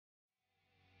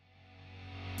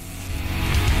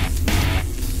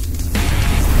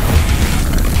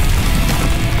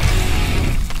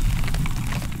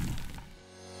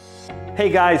Hey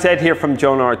guys, Ed here from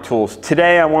Jonard Tools.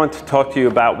 Today I want to talk to you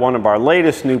about one of our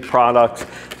latest new products,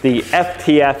 the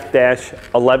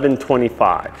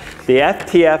FTF-1125. The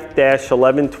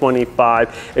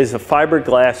FTF-1125 is a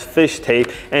fiberglass fish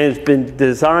tape and has been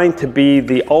designed to be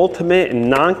the ultimate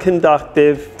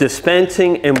non-conductive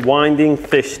dispensing and winding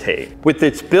fish tape. With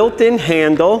its built-in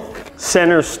handle,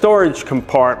 center storage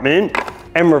compartment,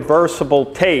 and reversible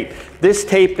tape. This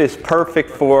tape is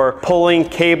perfect for pulling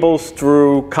cables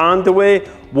through conduit,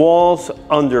 walls,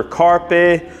 under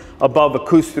carpet, above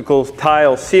acoustical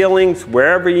tile ceilings,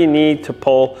 wherever you need to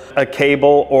pull a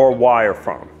cable or wire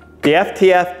from. The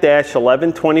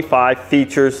FTF-1125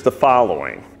 features the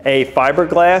following: a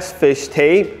fiberglass fish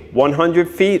tape, 100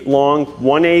 feet long,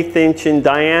 1/8 inch in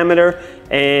diameter,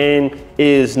 and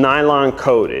is nylon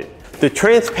coated. The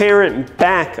transparent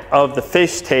back of the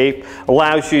fish tape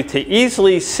allows you to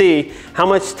easily see how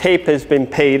much tape has been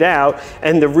paid out,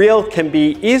 and the reel can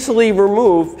be easily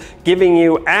removed, giving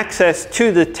you access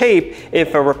to the tape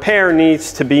if a repair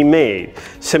needs to be made.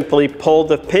 Simply pull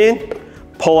the pin,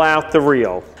 pull out the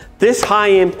reel. This high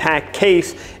impact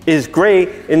case is great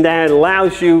in that it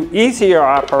allows you easier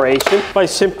operation by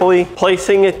simply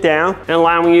placing it down and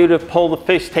allowing you to pull the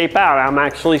fish tape out. I'm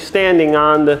actually standing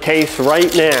on the case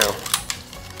right now.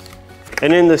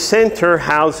 And in the center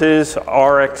houses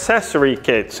our accessory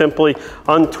kit. Simply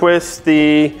untwist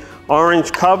the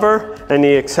orange cover and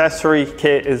the accessory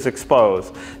kit is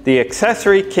exposed. The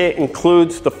accessory kit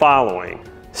includes the following: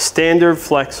 standard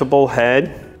flexible head,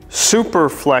 super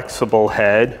flexible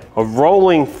head, a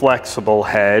rolling flexible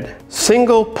head,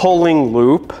 single pulling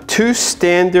loop, 2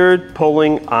 standard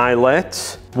pulling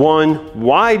eyelets, 1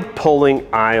 wide pulling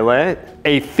eyelet,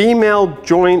 a female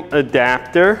joint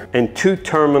adapter, and 2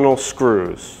 terminal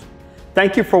screws.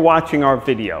 Thank you for watching our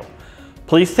video.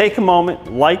 Please take a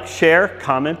moment, like, share,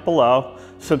 comment below,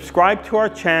 subscribe to our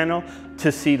channel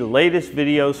to see the latest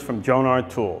videos from Jonard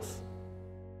Tools.